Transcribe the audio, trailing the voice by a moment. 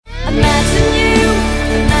Imagine you,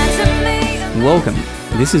 imagine me. Welcome.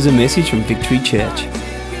 This is a message from Victory Church.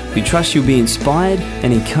 We trust you'll be inspired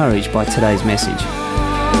and encouraged by today's message. Who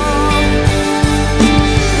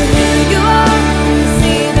you are,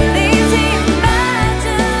 see the things he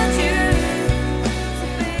imagined you to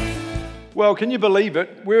be. Well, can you believe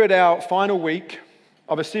it? We're at our final week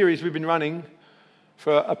of a series we've been running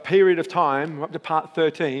for a period of time, up to part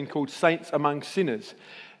 13, called Saints Among Sinners.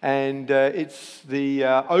 And it's the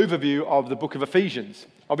overview of the book of Ephesians.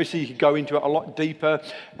 Obviously, you could go into it a lot deeper,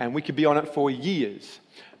 and we could be on it for years.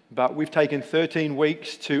 But we've taken 13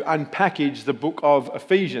 weeks to unpackage the book of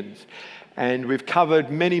Ephesians. And we've covered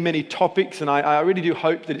many, many topics, and I really do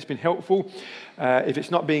hope that it's been helpful. If it's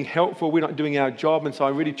not being helpful, we're not doing our job, and so I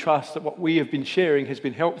really trust that what we have been sharing has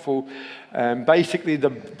been helpful. Basically, the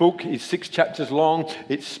book is 6 chapters long.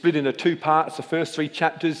 It's split into 2 parts. The first 3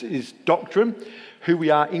 chapters is doctrine, who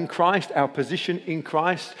we are in Christ, our position in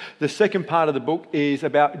Christ. The second part of the book is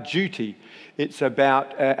about duty. It's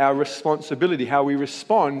about our responsibility, how we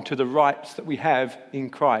respond to the rights that we have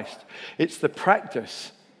in Christ. It's the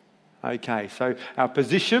practice. Okay, so our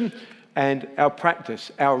position and our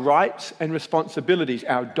practice, our rights and responsibilities,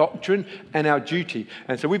 our doctrine and our duty.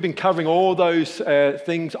 And so we've been covering all those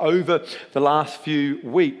things over the last few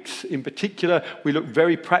weeks. In particular, we look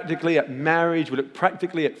very practically at marriage, we look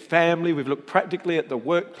practically at family, we've looked practically at the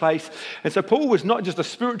workplace. And so Paul was not just a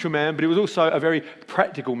spiritual man, but he was also a very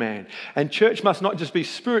practical man. And church must not just be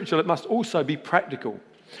spiritual, it must also be practical.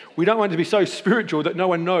 We don't want it to be so spiritual that no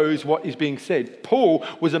one knows what is being said. Paul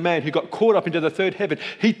was a man who got caught up into the third heaven.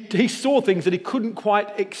 He saw things that he couldn't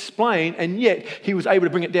quite explain, and yet he was able to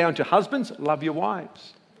bring it down to husbands, love your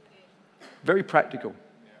wives. Very practical.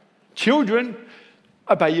 Children,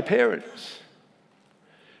 obey your parents.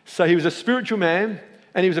 So he was a spiritual man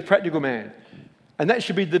and he was a practical man. And that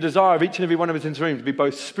should be the desire of each and every one of us in this room, to be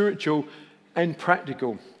both spiritual and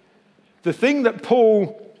practical. The thing that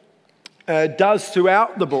Paul does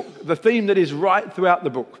throughout the book, the theme that is right throughout the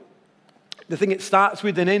book, the thing it starts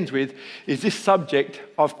with and ends with, is this subject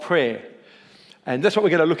of prayer. And that's what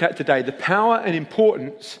we're going to look at today, the power and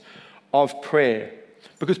importance of prayer.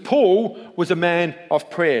 Because Paul was a man of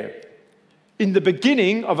prayer. In the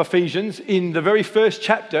beginning of Ephesians, in the very first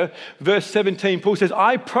chapter, verse 17, Paul says,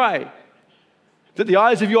 I pray that the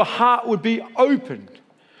eyes of your heart would be opened,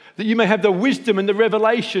 that you may have the wisdom and the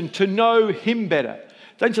revelation to know him better.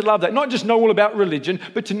 Don't you love that? Not just know all about religion,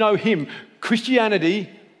 but to know him. Christianity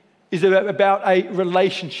is about a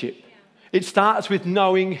relationship. It starts with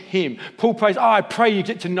knowing him. Paul prays, I pray you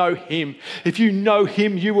get to know him. If you know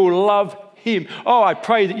him, you will love him. I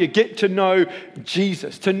pray that you get to know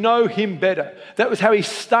Jesus, to know him better. That was how he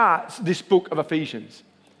starts this book of Ephesians.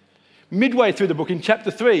 Midway through the book, in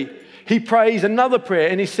chapter 3, he prays another prayer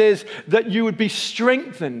and he says that you would be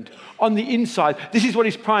strengthened on the inside. This is what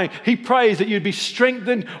he's praying. He prays that you'd be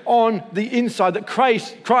strengthened on the inside, that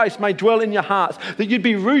Christ may dwell in your hearts, that you'd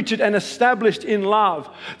be rooted and established in love,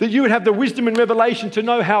 that you would have the wisdom and revelation to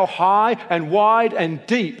know how high and wide and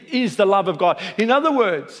deep is the love of God. In other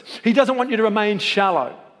words, he doesn't want you to remain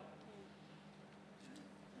shallow.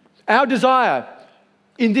 Our desire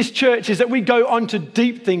in this church is that we go on to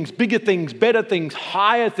deep things, bigger things, better things,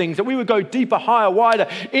 higher things, that we would go deeper, higher, wider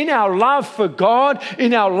in our love for God,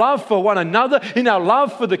 in our love for one another, in our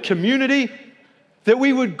love for the community, that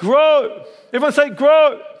we would grow. Everyone say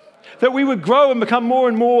grow. That we would grow and become more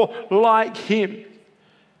and more like him.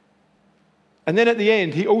 And then at the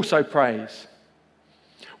end, he also prays,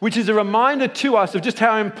 which is a reminder to us of just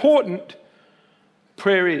how important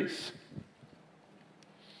prayer is.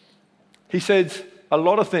 He says a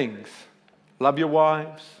lot of things. Love your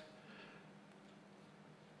wives.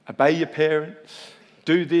 Obey your parents.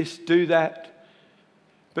 Do this, do that.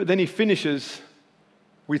 But then he finishes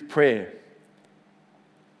with prayer.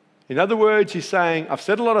 In other words, he's saying, I've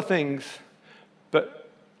said a lot of things, but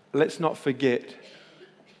let's not forget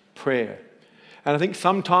prayer. And I think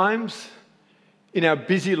sometimes in our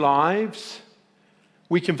busy lives,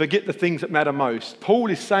 we can forget the things that matter most. Paul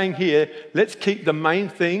is saying here, let's keep the main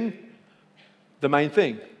thing the main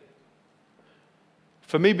thing.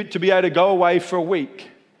 For me to be able to go away for a week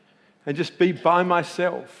and just be by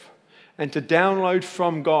myself and to download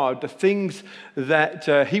from God the things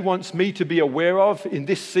that he wants me to be aware of in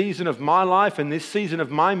this season of my life, in this season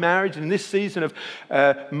of my marriage, in this season of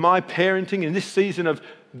my parenting, in this season of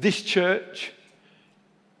this church,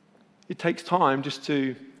 it takes time just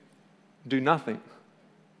to do nothing.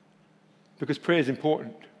 Because prayer is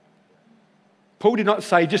important. Paul did not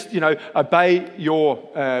say just, obey your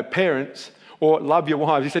parents or love your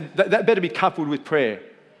wives. He said that better be coupled with prayer.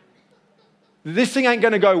 This thing ain't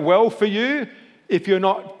going to go well for you if you're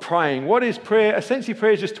not praying. What is prayer? Essentially,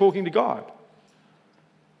 prayer is just talking to God.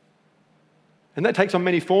 And that takes on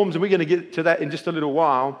many forms, and we're going to get to that in just a little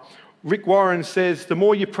while. Rick Warren says, the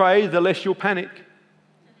more you pray, the less you'll panic.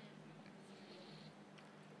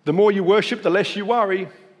 The more you worship, the less you worry.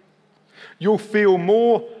 You'll feel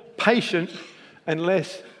more patient and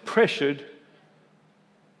less pressured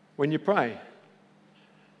when you pray.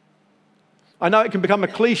 I know it can become a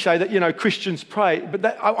cliche that, Christians pray, but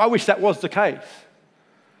I wish that was the case.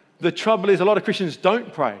 The trouble is a lot of Christians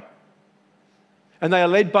don't pray. And they are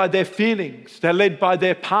led by their feelings. They're led by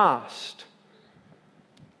their past.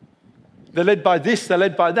 They're led by this, they're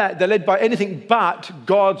led by that. They're led by anything but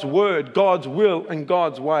God's word, God's will, and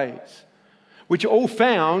God's ways, which are all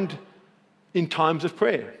found in times of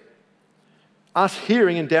prayer. Us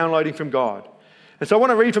hearing and downloading from God. And so I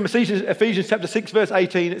want to read from Ephesians chapter 6, verse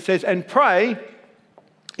 18. It says, and pray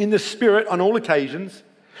in the Spirit on all occasions,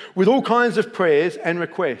 with all kinds of prayers and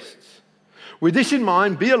requests. With this in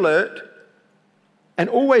mind, be alert and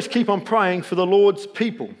always keep on praying for the Lord's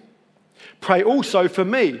people. Pray also for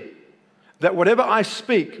me, that whatever I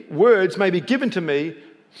speak, words may be given to me,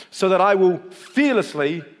 so that I will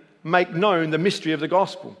fearlessly make known the mystery of the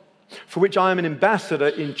gospel, for which I am an ambassador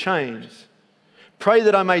in chains. Pray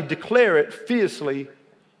that I may declare it fiercely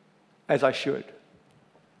as I should.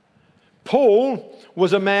 Paul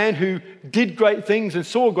was a man who did great things and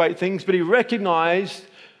saw great things, but he recognized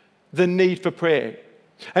the need for prayer.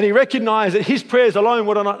 And he recognized that his prayers alone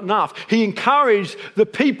were not enough. He encouraged the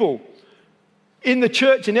people in the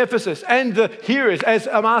church in Ephesus and the hearers, as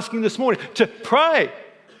I'm asking this morning, to pray.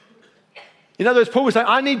 In other words, Paul was saying,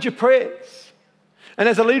 I need your prayers. And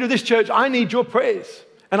as a leader of this church, I need your prayers.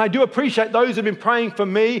 And I do appreciate those who have been praying for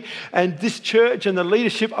me and this church and the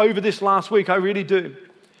leadership over this last week. I really do.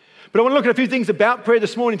 But I want to look at a few things about prayer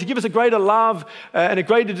this morning to give us a greater love and a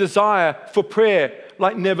greater desire for prayer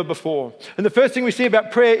like never before. And the first thing we see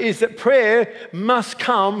about prayer is that prayer must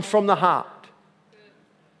come from the heart.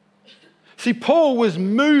 See, Paul was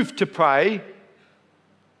moved to pray,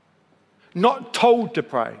 not told to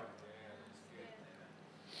pray.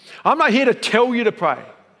 I'm not here to tell you to pray.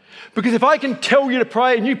 Because if I can tell you to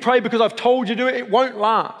pray and you pray because I've told you to do it, it won't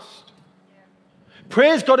last.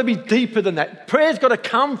 Prayer's got to be deeper than that. Prayer's got to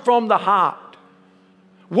come from the heart.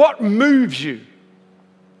 What moves you?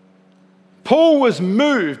 Paul was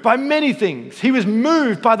moved by many things. He was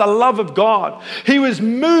moved by the love of God. He was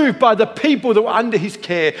moved by the people that were under his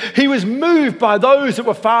care. He was moved by those that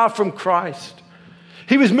were far from Christ.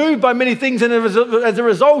 He was moved by many things, and as a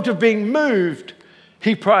result of being moved,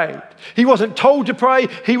 he prayed. He wasn't told to pray,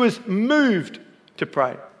 he was moved to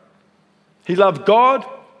pray. He loved God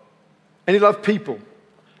and he loved people.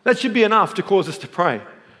 That should be enough to cause us to pray.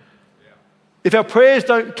 If our prayers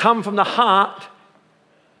don't come from the heart,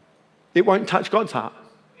 it won't touch God's heart.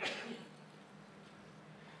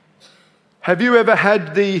 Have you ever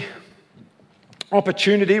had the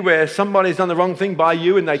opportunity where somebody's done the wrong thing by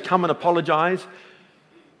you and they come and apologize?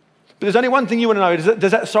 But there's only one thing you want to know.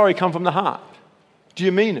 Does that sorry come from the heart? Do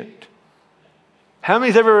you mean it? How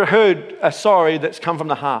many's ever heard a sorry that's come from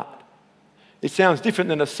the heart? It sounds different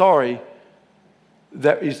than a sorry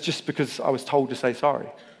that is just because I was told to say sorry.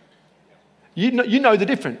 You know the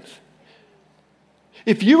difference.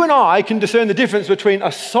 If you and I can discern the difference between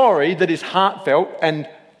a sorry that is heartfelt and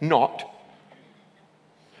not.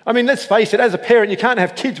 I mean, let's face it, as a parent, you can't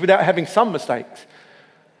have kids without having some mistakes.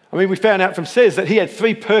 I mean, we found out from Says that he had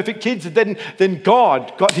 3 perfect kids, and then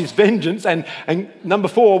God got his vengeance, and number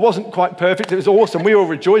 4 wasn't quite perfect. It was awesome. We were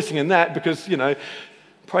rejoicing in that because,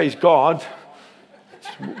 praise God.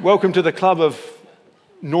 Welcome to the club of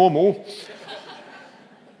normal.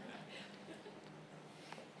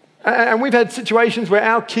 And we've had situations where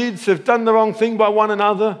our kids have done the wrong thing by one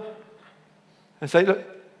another and say, look,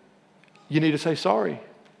 you need to say sorry. You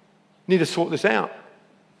need to sort this out.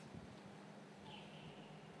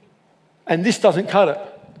 And this doesn't cut it.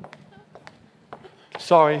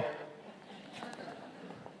 Sorry.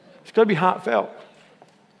 It's got to be heartfelt.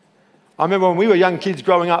 I remember when we were young kids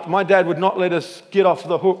growing up, my dad would not let us get off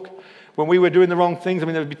the hook when we were doing the wrong things. I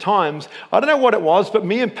mean, there would be times, I don't know what it was, but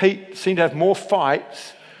me and Pete seemed to have more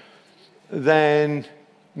fights than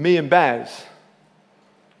me and Baz.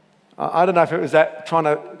 I don't know if it was that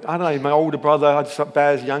my older brother, I just thought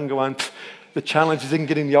Baz, younger one, the challenge is in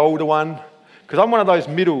getting the older one. Because I'm one of those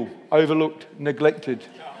middle, overlooked, neglected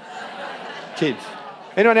kids.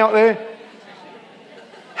 Anyone out there?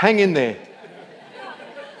 Hang in there.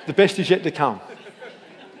 The best is yet to come.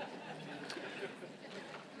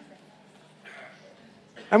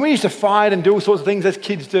 And we used to fight and do all sorts of things as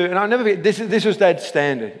kids do. And I'll never forget, this was Dad's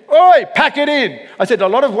standard. Oi, pack it in. I said a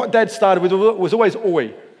lot of what Dad started with was always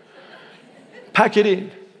oi. Pack it in.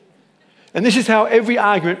 And this is how every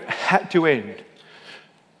argument had to end.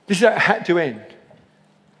 This is how it had to end.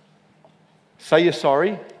 Say you're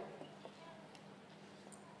sorry.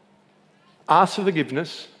 Ask for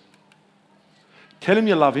forgiveness. Tell him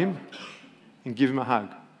you love him. And give him a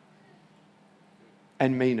hug.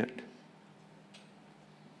 And mean it.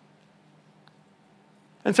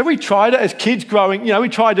 And so we tried it as kids growing. We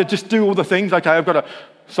tried to just do all the things. Okay, I've got to,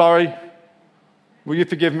 sorry. Will you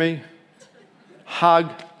forgive me?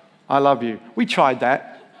 Hug. I love you. We tried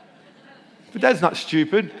that. But Dad's not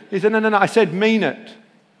stupid. He said, no. I said, mean it.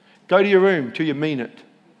 Go to your room till you mean it.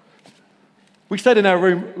 We stayed in our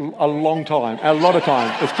room a long time, a lot of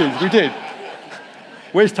time as kids. We did.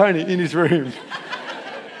 Where's Tony? In his room.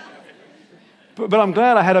 But I'm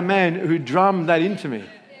glad I had a man who drummed that into me.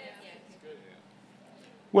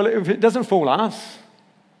 Well, if it doesn't fool us,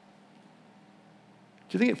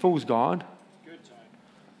 do you think it fools God?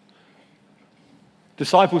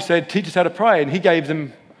 Disciples said, teach us how to pray. And he gave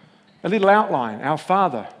them a little outline. Our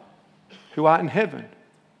Father, who art in heaven,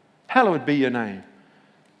 hallowed be your name.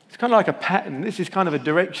 It's kind of like a pattern. This is kind of a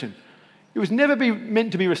direction. It was never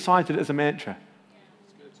meant to be recited as a mantra.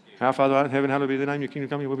 Our Father art in heaven, hallowed be your name. Your kingdom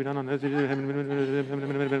come, your will be done on earth. Your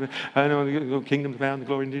kingdom found, the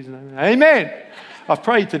glory in Jesus' name. Amen. I've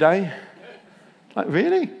prayed today. Like,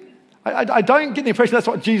 really? I don't get the impression that's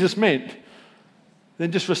what Jesus meant.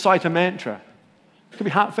 Then just recite a mantra. It could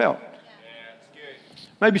be heartfelt.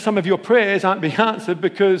 Maybe some of your prayers aren't being answered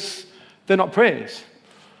because they're not prayers.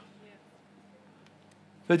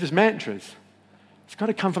 They're just mantras. It's got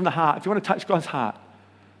to come from the heart. If you want to touch God's heart,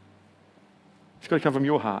 it's got to come from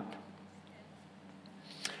your heart.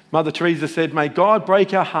 Mother Teresa said, may God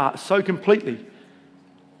break our hearts so completely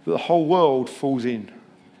that the whole world falls in.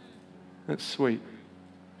 That's sweet.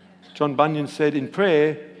 John Bunyan said, in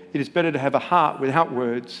prayer, it is better to have a heart without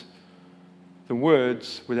words than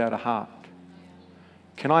words without a heart.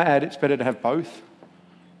 Can I add, it's better to have both,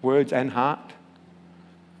 words and heart?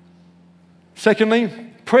 Secondly,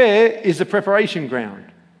 prayer is the preparation ground.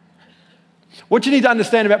 What you need to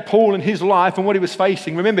understand about Paul and his life and what he was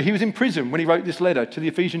facing, remember, he was in prison when he wrote this letter to the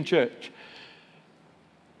Ephesian church.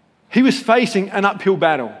 He was facing an uphill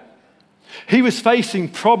battle. He was facing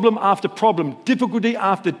problem after problem, difficulty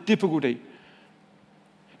after difficulty.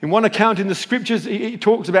 In one account in the scriptures, he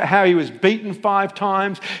talks about how he was beaten 5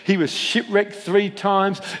 times, he was shipwrecked 3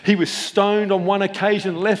 times, he was stoned on one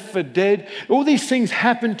occasion, left for dead. All these things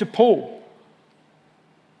happened to Paul.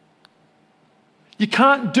 You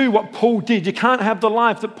can't do what Paul did. You can't have the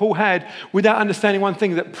life that Paul had without understanding one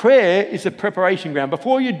thing, that prayer is a preparation ground.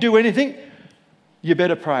 Before you do anything, you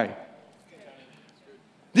better pray.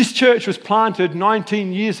 This church was planted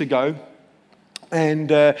 19 years ago,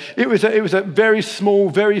 and it was a very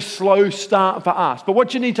small, very slow start for us. But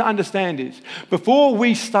what you need to understand is, before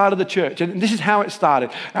we started the church, and this is how it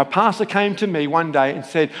started, our pastor came to me one day and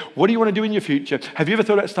said, what do you want to do in your future? Have you ever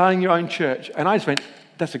thought about starting your own church? And I just went,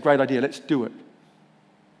 that's a great idea, let's do it.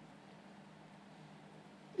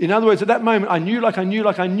 In other words, at that moment, I knew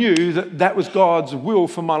that that was God's will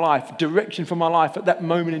for my life, direction for my life at that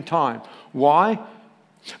moment in time. Why?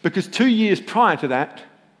 Because 2 years prior to that,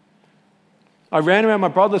 I ran around my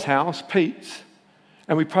brother's house, Pete's,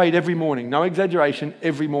 and we prayed every morning. No exaggeration,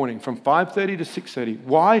 every morning, from 5:30 to 6:30.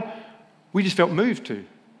 Why? We just felt moved to.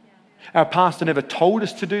 Our pastor never told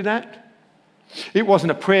us to do that. It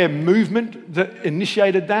wasn't a prayer movement that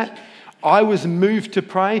initiated that. I was moved to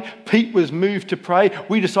pray. Pete was moved to pray.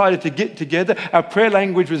 We decided to get together. Our prayer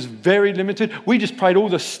language was very limited. We just prayed all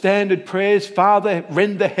the standard prayers. Father,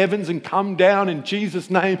 rend the heavens and come down in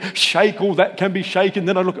Jesus' name. Shake all that can be shaken.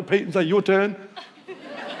 Then I look at Pete and say, your turn.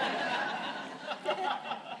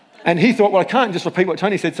 And he thought, well, I can't just repeat what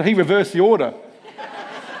Tony said. So he reversed the order.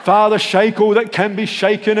 Father, shake all that can be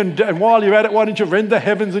shaken. And while you're at it, why don't you rend the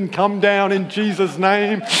heavens and come down in Jesus'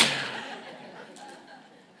 name?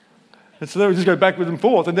 And so then we just go backwards and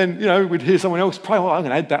forth. And then, we'd hear someone else pray, oh, I'm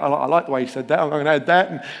going to add that. I like the way he said that. I'm going to add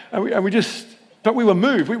that. But we were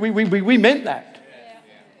moved. We meant that.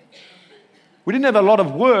 We didn't have a lot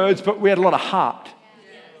of words, but we had a lot of heart.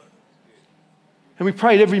 And we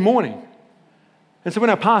prayed every morning. And so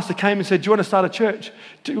when our pastor came and said, do you want to start a church?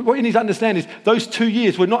 What you need to understand is those 2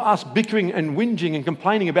 years were not us bickering and whinging and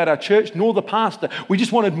complaining about our church, nor the pastor. We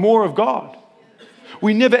just wanted more of God.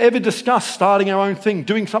 We never ever discussed starting our own thing,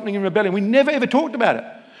 doing something in rebellion. We never ever talked about it.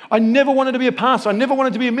 I never wanted to be a pastor. I never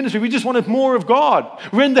wanted to be a ministry. We just wanted more of God.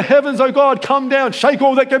 Rend the heavens, oh God, come down. Shake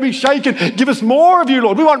all that can be shaken. Give us more of you,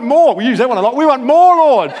 Lord. We want more. We use that one a lot. We want more,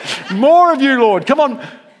 Lord. More of you, Lord. Come on.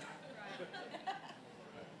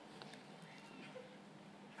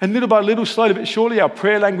 And little by little, slowly but surely, our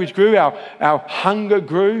prayer language grew. Our hunger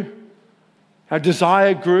grew. Our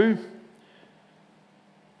desire grew.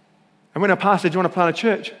 And when our pastor said, do you want to plant a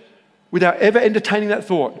church? Without ever entertaining that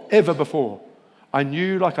thought, ever before, I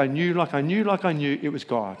knew it was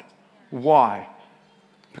God. Why?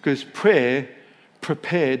 Because prayer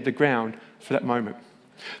prepared the ground for that moment.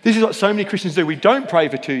 This is what so many Christians do. We don't pray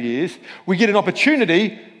for 2 years. We get an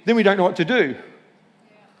opportunity, then we don't know what to do.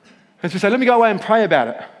 And so we say, let me go away and pray about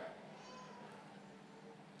it.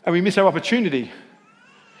 And we miss our opportunity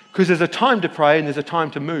because there's a time to pray and there's a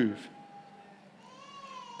time to move.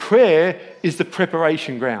 Prayer is the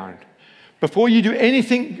preparation ground. Before you do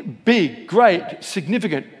anything big, great,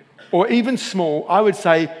 significant, or even small, I would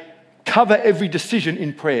say cover every decision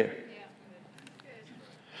in prayer.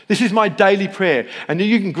 This is my daily prayer. And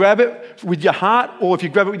you can grab it with your heart, or if you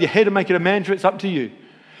grab it with your head and make it a mantra, it's up to you.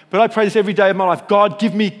 But I pray this every day of my life. God,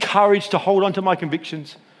 give me courage to hold on to my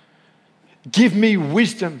convictions. Give me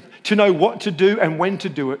wisdom to know what to do and when to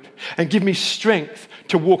do it. And give me strength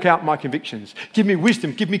to walk out my convictions. Give me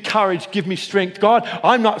wisdom, give me courage, give me strength. God,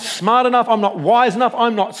 I'm not smart enough, I'm not wise enough,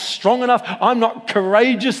 I'm not strong enough, I'm not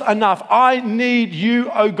courageous enough. I need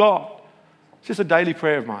you, oh God. It's just a daily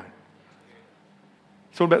prayer of mine.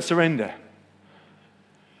 It's all about surrender.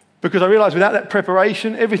 Because I realize without that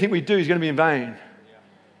preparation, everything we do is going to be in vain.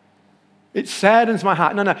 It saddens my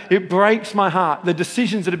heart. No, it breaks my heart. The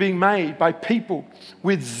decisions that are being made by people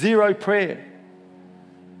with zero prayer.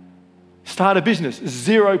 Start a business,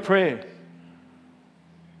 zero prayer.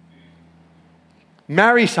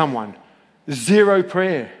 Marry someone, zero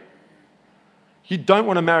prayer. You don't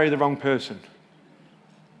want to marry the wrong person.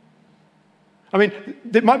 I mean,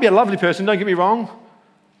 there might be a lovely person, don't get me wrong,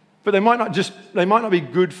 but they might not be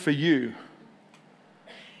good for you.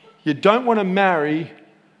 You don't want to marry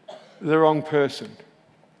the wrong person.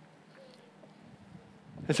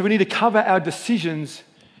 And so we need to cover our decisions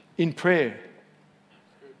in prayer.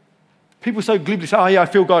 People so glibly say, oh yeah, I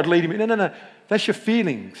feel God leading me. No. That's your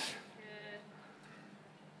feelings.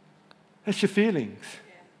 That's your feelings.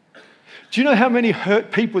 Do you know how many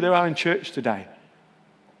hurt people there are in church today?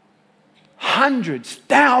 Hundreds,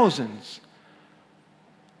 thousands.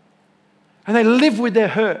 And they live with their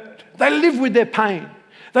hurt. They live with their pain.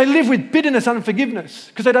 They live with bitterness and unforgiveness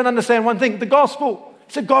because they don't understand one thing, the gospel.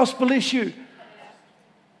 It's a gospel issue.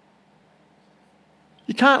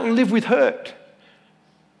 You can't live with hurt.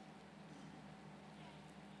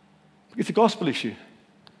 It's a gospel issue.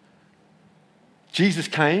 Jesus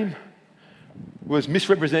came, was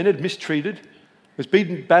misrepresented, mistreated, was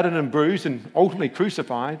beaten, battered and bruised and ultimately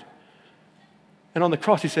crucified. And on the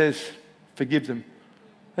cross he says, forgive them.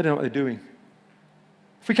 They don't know what they're doing.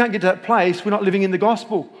 If we can't get to that place, we're not living in the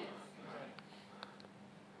gospel.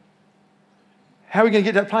 How are we going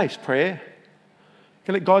to get to that place? Prayer.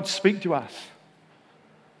 Can let God speak to us.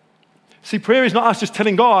 See, prayer is not us just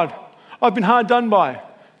telling God, I've been hard done by.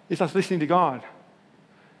 It's us listening to God.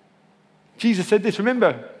 Jesus said this,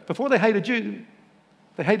 remember, before they hated you,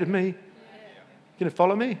 they hated me. You going to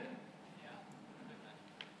follow me?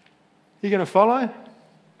 You going to follow?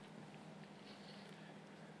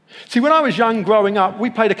 See, when I was young growing up, we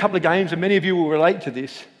played a couple of games, and many of you will relate to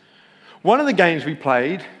this. One of the games we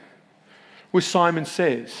played was Simon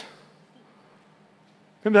Says.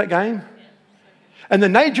 Remember that game? And the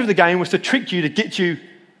nature of the game was to trick you, to get you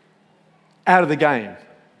out of the game.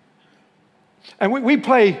 And we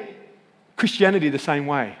play Christianity the same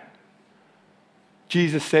way.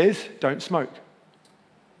 Jesus says, don't smoke.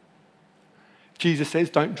 Jesus says,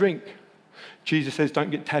 don't drink. Jesus says,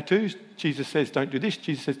 don't get tattoos. Jesus says, don't do this.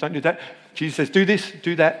 Jesus says, don't do that. Jesus says, do this,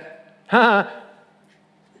 do that.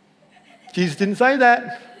 Jesus didn't say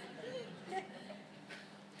that.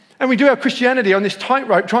 And we do our Christianity on this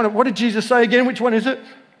tightrope, trying to, what did Jesus say again? Which one is it?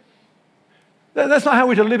 That's not how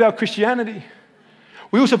we're to live our Christianity.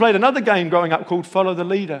 We also played another game growing up called Follow the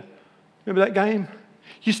Leader. Remember that game?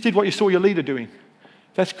 You just did what you saw your leader doing.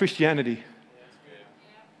 That's Christianity.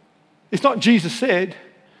 It's not Jesus said,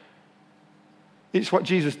 it's what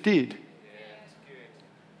Jesus did.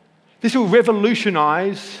 This will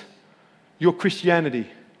revolutionize your Christianity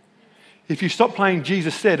if you stop playing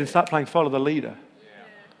Jesus said and start playing Follow the Leader.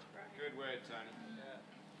 Good word, Tony.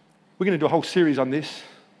 We're going to do a whole series on this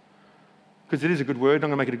because it is a good word. I'm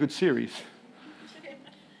going to make it a good series.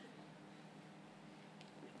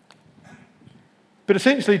 But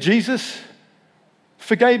essentially, Jesus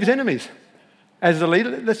forgave his enemies. as the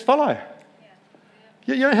leader, let's follow.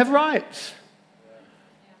 You don't have rights.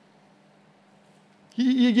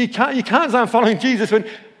 You can't say I'm following Jesus.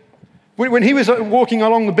 When he was walking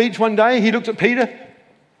along the beach one day, he looked at Peter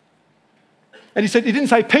and he didn't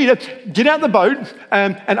say, Peter, get out the boat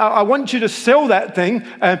and I want you to sell that thing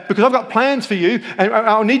because I've got plans for you and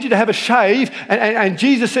I'll need you to have a shave. And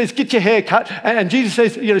Jesus says, get your hair cut. And Jesus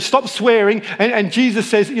says, stop swearing. And Jesus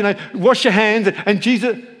says, wash your hands. And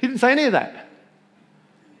Jesus, he didn't say any of that.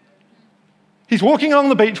 He's walking along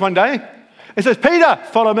the beach one day and says, Peter,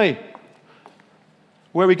 follow me.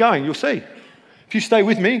 Where are we going? You'll see. If you stay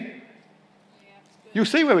with me, you'll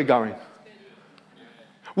see where we're going.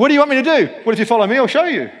 What do you want me to do? Well, if you follow me, I'll show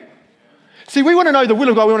you. See, we want to know the will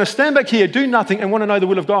of God. We want to stand back here, do nothing, and want to know the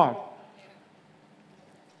will of God.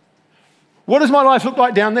 What does my life look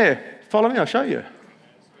like down there? Follow me, I'll show you.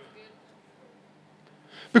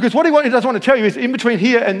 Because what he doesn't want to tell you is in between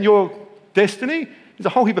here and your destiny, there's a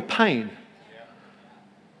whole heap of pain.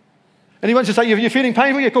 And he wants to say, you're feeling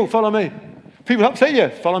painful? Yeah, cool, follow me. People upset you?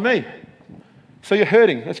 Follow me. So you're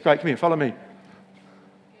hurting? That's great, come here, follow me.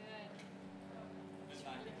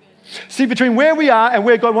 See, between where we are and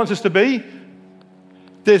where God wants us to be,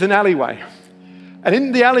 there's an alleyway. And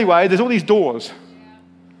in the alleyway, there's all these doors.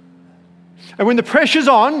 And when the pressure's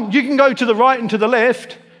on, you can go to the right and to the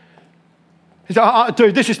left. You say,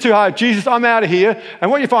 dude, this is too hard. Jesus, I'm out of here.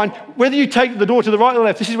 And what you find, whether you take the door to the right or the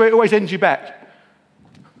left, this is where it always ends you back.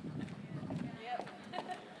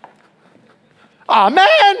 Oh,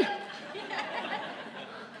 man!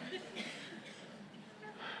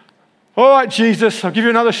 All right, Jesus, I'll give you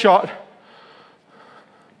another shot.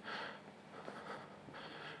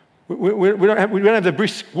 We don't have the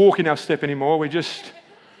brisk walk in our step anymore. We just...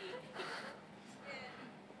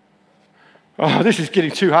 Oh, this is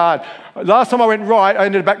getting too hard. Last time I went right, I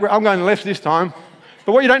ended back. I'm going left this time.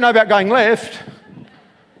 But what you don't know about going left...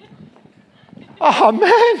 Oh,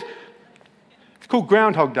 man! It's called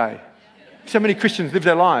Groundhog Day. So many Christians live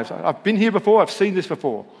their lives. I've been here before. I've seen this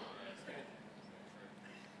before.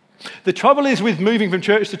 The trouble is with moving from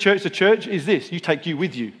church to church to church is this. You take you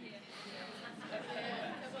with you.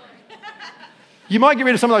 You might get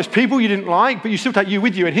rid of some of those people you didn't like, but you still take you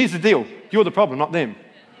with you. And here's the deal. You're the problem, not them.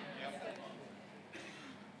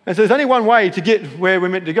 And so there's only one way to get where we're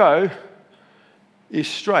meant to go is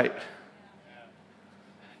straight.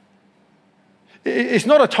 It's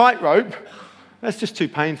not a tightrope. That's just too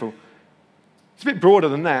painful. It's a bit broader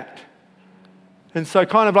than that. And so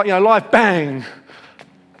kind of like, life, bang,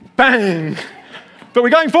 bang. But we're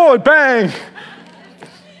going forward, bang.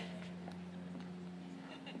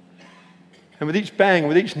 And with each bang,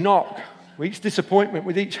 with each knock, with each disappointment,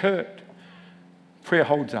 with each hurt, prayer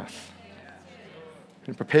holds us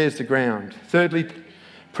and prepares the ground. Thirdly,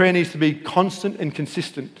 prayer needs to be constant and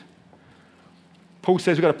consistent. Paul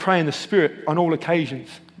says we've got to pray in the Spirit on all occasions.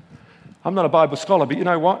 I'm not a Bible scholar, but you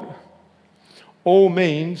know what? All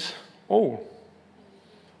means all.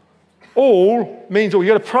 All means all.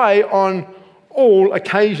 You've got to pray on all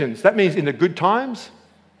occasions. That means in the good times,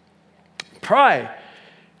 pray.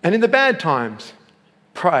 And in the bad times,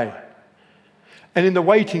 pray. And in the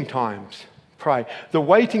waiting times, pray. The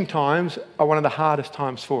waiting times are one of the hardest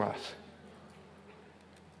times for us.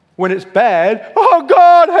 When it's bad, oh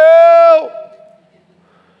God, help!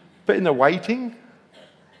 But in the waiting,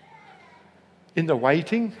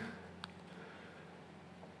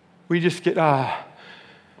 we just get, I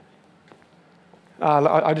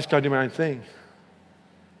just go do my own thing.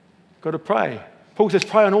 Got to pray. Paul says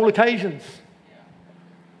pray on all occasions.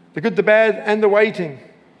 The good, the bad, and the waiting.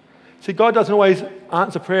 See, God doesn't always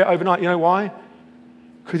answer prayer overnight. You know why?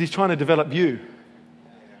 Because he's trying to develop you.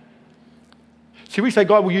 See, we say,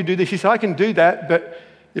 God, will you do this? He said, I can do that, but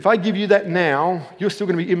if I give you that now, you're still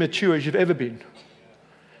going to be immature as you've ever been.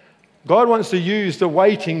 God wants to use the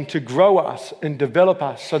waiting to grow us and develop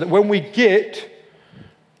us so that when we get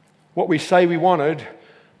what we say we wanted,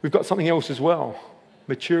 we've got something else as well.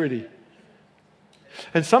 Maturity.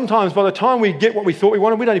 And sometimes by the time we get what we thought we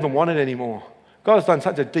wanted, we don't even want it anymore. God's done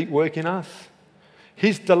such a deep work in us.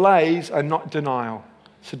 His delays are not denial.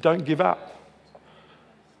 So don't give up.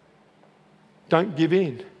 Don't give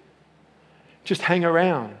in. Just hang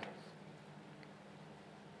around.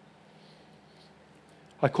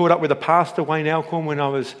 I caught up with a pastor, Wayne Alcorn, when I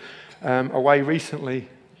was away recently.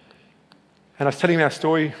 And I was telling him our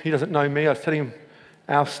story. He doesn't know me. I was telling him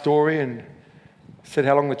our story and said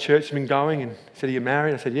how long the church has been going. And he said, are you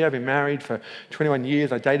married? I said, yeah, I've been married for 21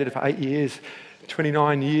 years. I dated her for 8 years,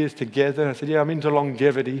 29 years together. I said, yeah, I'm into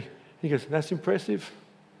longevity. He goes, that's impressive.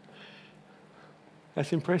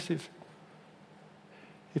 That's impressive.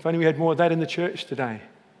 If only we had more of that in the church today.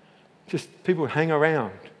 Just people hang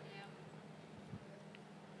around.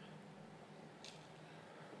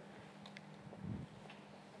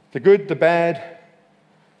 The good, the bad,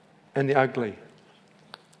 and the ugly.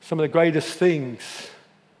 Some of the greatest things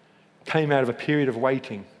came out of a period of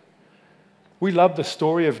waiting. We love the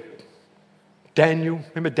story of Daniel.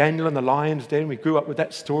 Remember Daniel and the lion's den? We grew up with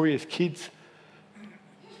that story as kids.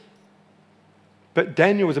 But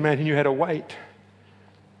Daniel was a man who knew how to wait.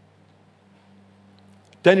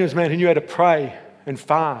 Daniel was a man who knew how to pray and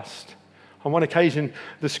fast. On one occasion,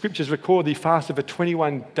 the scriptures record he fasted for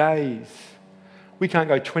 21 days. We can't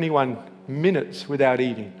go 21 minutes without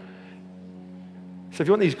eating. So if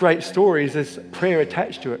you want these great stories, there's prayer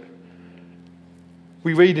attached to it.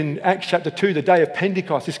 We read in Acts chapter 2, the day of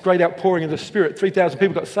Pentecost, this great outpouring of the Spirit. 3,000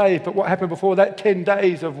 people got saved, but what happened before that? 10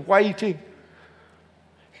 days of waiting.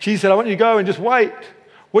 Jesus said, I want you to go and just wait.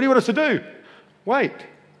 What do you want us to do? Wait.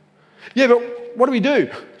 Yeah, but what do we do?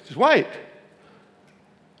 Just wait.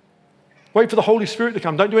 Wait for the Holy Spirit to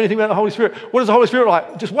come. Don't do anything without the Holy Spirit. What is the Holy Spirit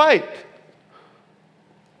like? Just wait.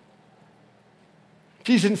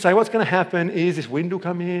 Jesus didn't say, what's going to happen is this wind will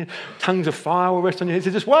come in, tongues of fire will rest on your head. He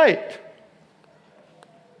said, just wait.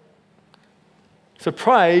 So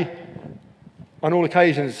pray on all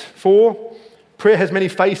occasions. 4, prayer has many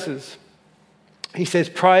faces. He says,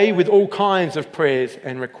 pray with all kinds of prayers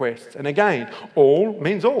and requests. And again, all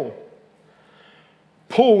means all.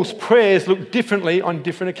 Paul's prayers look differently on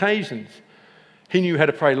different occasions. He knew how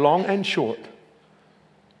to pray long and short,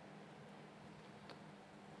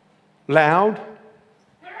 loud,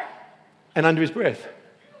 and under his breath.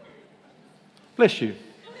 Bless you.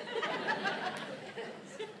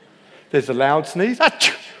 There's the loud sneeze,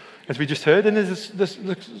 achoo, as we just heard, and there's the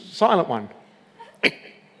silent one.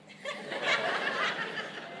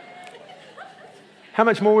 How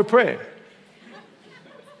much more with prayer?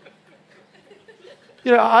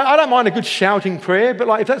 You know, I don't mind a good shouting prayer, but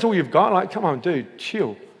like if that's all you've got, like, come on, dude,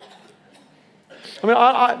 chill. I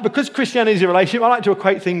mean, because Christianity is a relationship, I like to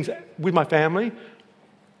equate things with my family.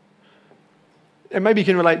 And maybe you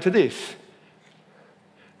can relate to this.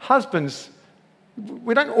 Husbands,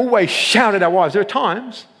 we don't always shout at our wives. There are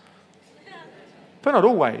times, but not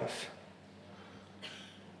always.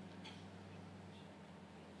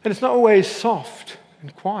 And it's not always soft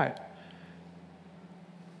and quiet.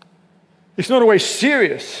 It's not always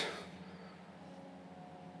serious.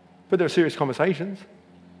 But there are serious conversations.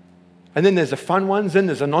 And then there's the fun ones, then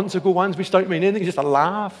there's the nonsensical ones which don't mean anything, just a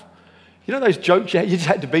laugh. You know those jokes, you just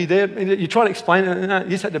had to be there. You try to explain it, no, you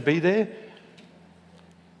just had to be there.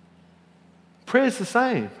 Prayer's the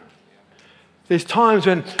same. There's times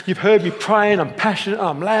when you've heard me pray and I'm passionate and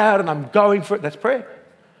I'm loud and I'm going for it. That's prayer.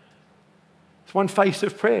 It's one face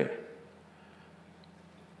of prayer.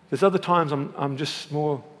 There's other times I'm just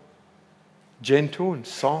more gentle and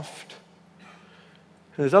soft.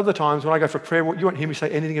 And there's other times when I go for prayer, you won't hear me say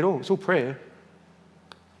anything at all. It's all prayer.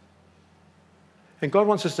 And God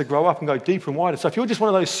wants us to grow up and go deeper and wider. So if you're just one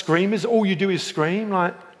of those screamers, all you do is scream,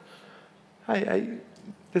 like, hey,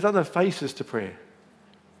 there's other faces to prayer.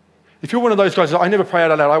 If you're one of those guys, I never pray out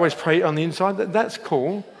loud, I always pray on the inside, that's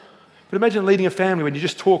cool. But imagine leading a family when you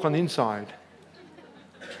just talk on the inside.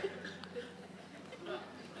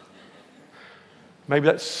 Maybe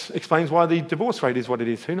that explains why the divorce rate is what it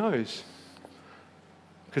is. Who knows?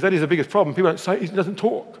 Because that is the biggest problem. People don't say, he doesn't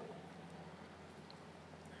talk.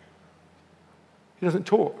 He doesn't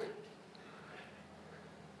talk.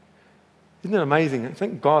 Isn't it amazing?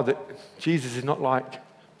 Thank God that Jesus is not like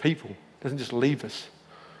people. He doesn't just leave us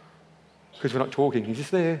because we're not talking. He's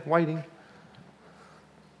just there waiting.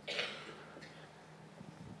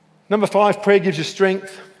 Number 5, prayer gives you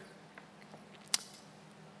strength.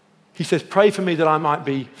 He says, pray for me that I might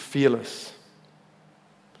be fearless.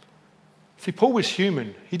 See, Paul was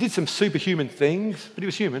human. He did some superhuman things, but he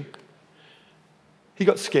was human. He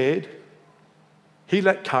got scared. He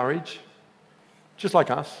lacked courage, just like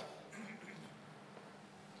us.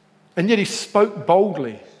 And yet he spoke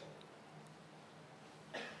boldly.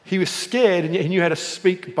 He was scared, and yet he knew how to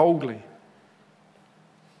speak boldly.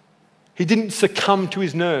 He didn't succumb to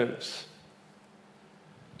his nerves.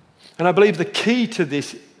 And I believe the key to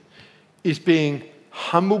this is being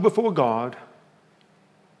humble before God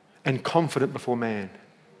and confident before man.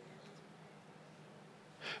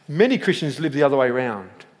 Many Christians live the other way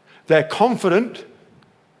around. They're confident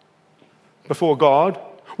before God.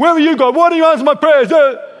 Where are you, God? Why do you answer my prayers?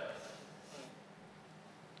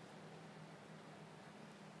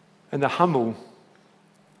 And they're humble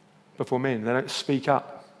before men. They don't speak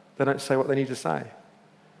up. They don't say what they need to say.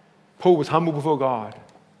 Paul was humble before God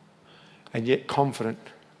and yet confident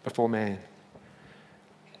before man.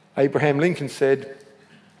 Abraham Lincoln said,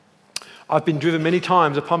 I've been driven many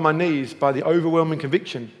times upon my knees by the overwhelming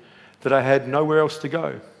conviction that I had nowhere else to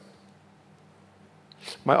go.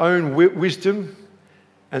 My own wisdom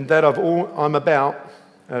and that of all I'm about,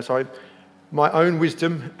 my own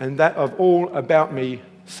wisdom and that of all about me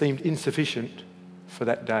seemed insufficient for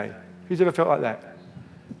that day. Who's ever felt like that?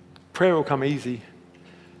 Prayer will come easy.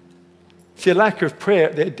 See, a lack of prayer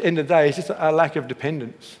at the end of the day is just a lack of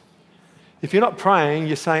dependence. If you're not praying,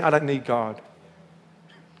 you're saying, I don't need God.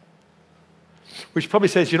 Which probably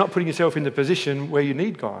says you're not putting yourself in the position where you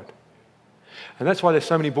need God. And that's why there's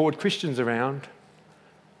so many bored Christians around,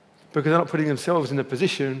 because they're not putting themselves in the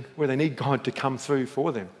position where they need God to come through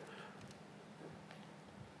for them.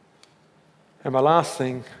 And my last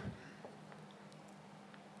thing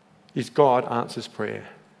is God answers prayer.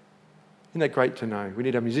 Isn't that great to know? We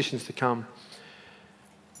need our musicians to come.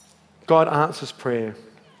 God answers prayer.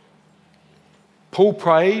 Paul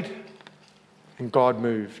prayed and God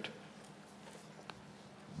moved.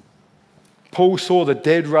 Paul saw the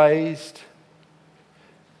dead raised.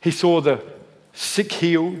 He saw the sick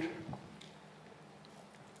healed.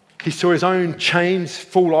 He saw his own chains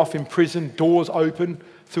fall off in prison, doors open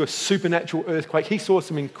through a supernatural earthquake. He saw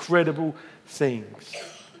some incredible things.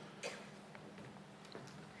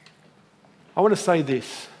 I want to say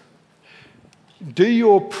this. Do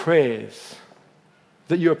your prayers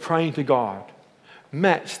that you are praying to God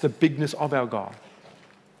match the bigness of our God?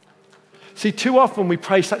 See, too often we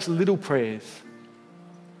pray such little prayers.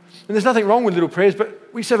 And there's nothing wrong with little prayers, but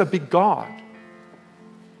we serve a big God.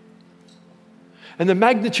 And the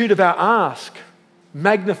magnitude of our ask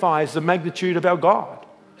magnifies the magnitude of our God.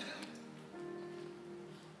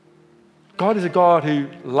 God is a God who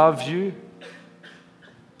loves you,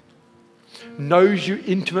 knows you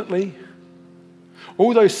intimately.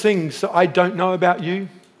 All those things that I don't know about you,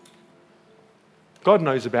 God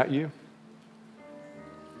knows about you.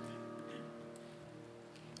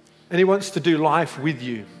 And He wants to do life with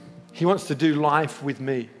you. He wants to do life with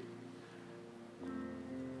me.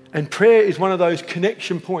 And prayer is one of those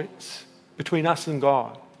connection points between us and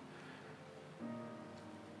God.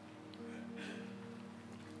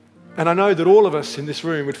 And I know that all of us in this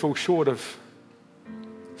room would fall short of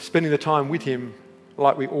spending the time with Him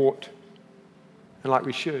like we ought and like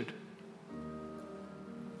we should.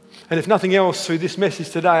 And if nothing else, through this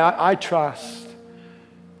message today, I trust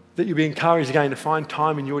that you'll be encouraged again to find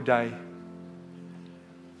time in your day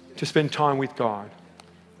to spend time with God.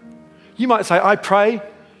 You might say, I pray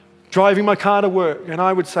driving my car to work. And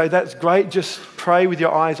I would say, that's great, just pray with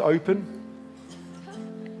your eyes open.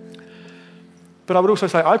 But I would also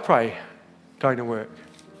say, I pray going to work.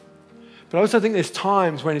 But I also think there's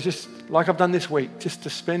times when it's just, like I've done this week, just to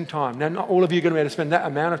spend time. Now, not all of you are going to be able to spend that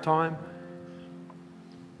amount of time.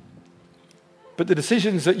 But the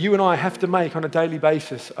decisions that you and I have to make on a daily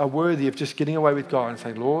basis are worthy of just getting away with God and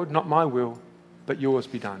saying, Lord, not my will, but yours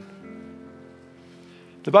be done.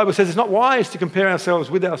 The Bible says it's not wise to compare ourselves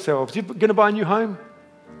with ourselves. You're going to buy a new home?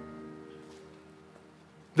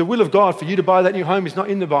 The will of God for you to buy that new home is not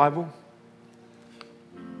in the Bible.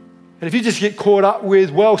 And if you just get caught up with,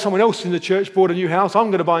 well, someone else in the church bought a new house, I'm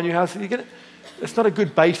going to buy a new house, that's not a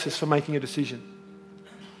good basis for making a decision.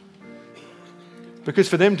 Because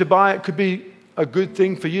for them to buy it could be a good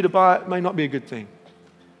thing. For you to buy it may not be a good thing.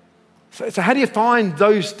 So how do you find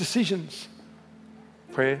those decisions?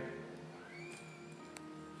 Prayer.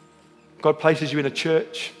 God places you in a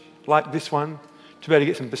church like this one to be able to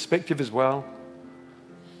get some perspective as well.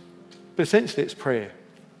 But essentially it's prayer.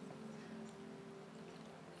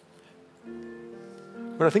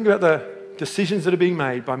 When I think about the decisions that are being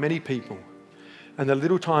made by many people and the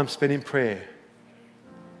little time spent in prayer,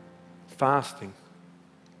 fasting.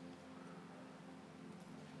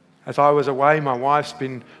 As I was away, my wife's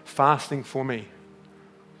been fasting for me,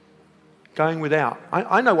 going without.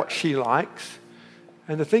 I know what she likes,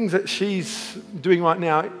 and the things that she's doing right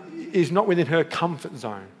now is not within her comfort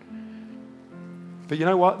zone. But you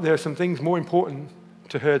know what? There are some things more important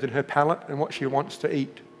to her than her palate and what she wants to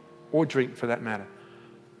eat or drink for that matter.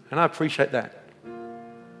 And I appreciate that.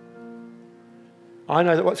 I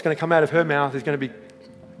know that what's going to come out of her mouth is going to be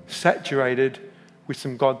saturated with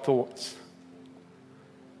some God thoughts.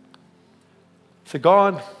 So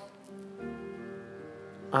God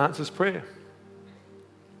answers prayer.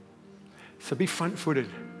 So be front-footed.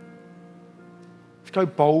 Let's go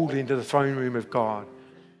boldly into the throne room of God.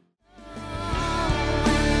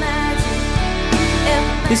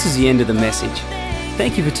 This is the end of the message.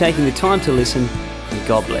 Thank you for taking the time to listen, and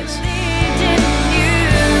God bless.